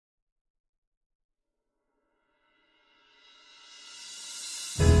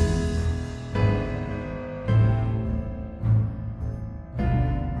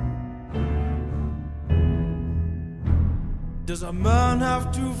Does a man have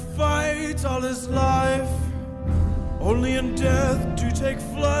to fight all his life, only in death to take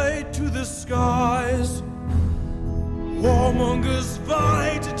flight to the skies? Warmongers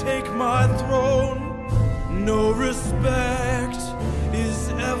vie to take my throne, no respect is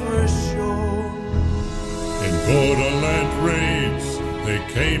ever shown. In borderland raids, they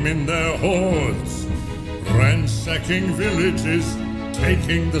came in their hordes, ransacking villages,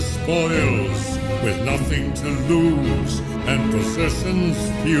 taking the spoils, with nothing to lose and possessions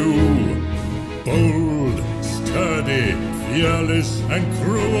few. Bold, sturdy, fearless and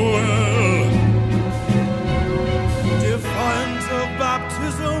cruel, defiant of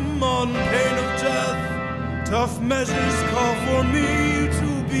baptism on pain of death, tough measures call for me to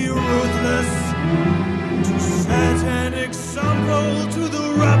be ruthless, to set an example to the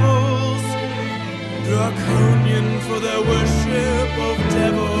rebels, draconian for their worship of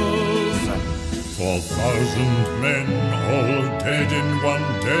devils. 4,000 men all dead in one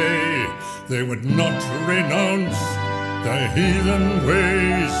day, they would not renounce their heathen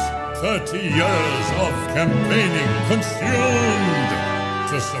ways. 30 years of campaigning consumed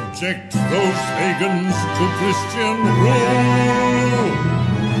to subject those pagans to Christian rule.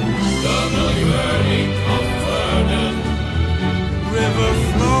 The yearning of Verden, river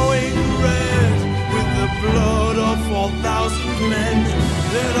flowing red with the blood of 4,000 men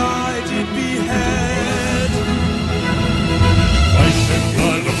that I did behead. I shed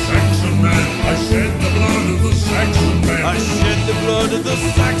blood of Saxon men, I shed the blood of the Saxon men, I shed the blood of the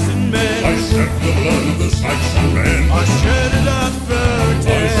Saxon men, I shed the blood of the Saxon men, I shed it at Verden.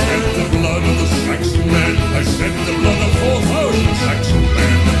 I shed the blood of the Saxon men, I shed the blood of 4,000 Saxon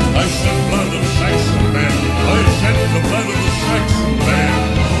men, I shed blood of Saxon men, I shed the blood of the Saxon men.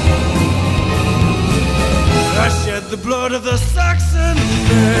 I shed the blood of the Saxon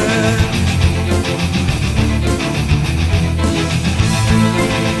men.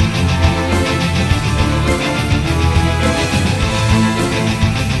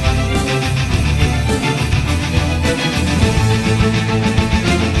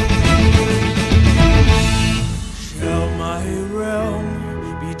 Shall my realm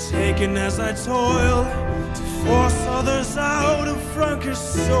be taken as I toil to force others out of Frankish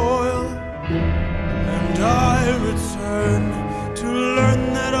soil? And I return to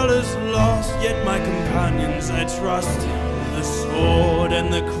learn that all is lost, yet my companions I trust, the sword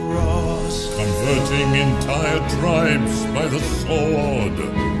and the cross. Converting entire tribes by the sword,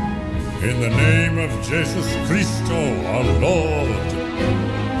 in the name of Jesus Christo our Lord.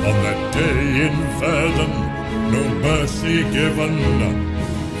 On that day in Verden, no mercy given,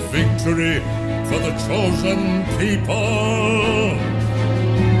 victory for the chosen people.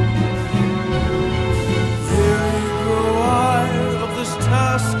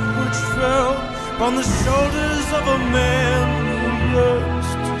 Task which fell upon the shoulders of a man who learns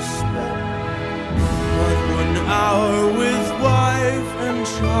to spend but 1 hour with wife and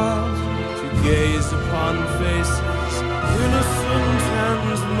child, to gaze upon faces innocent and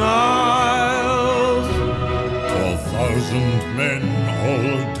mild. 4,000 men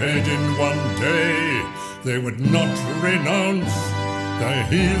all dead in one day, they would not renounce their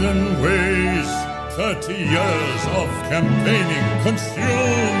heathen ways. 30 years of campaigning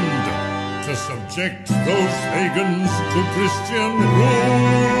consumed to subject those pagans to Christian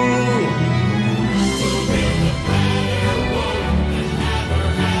rule.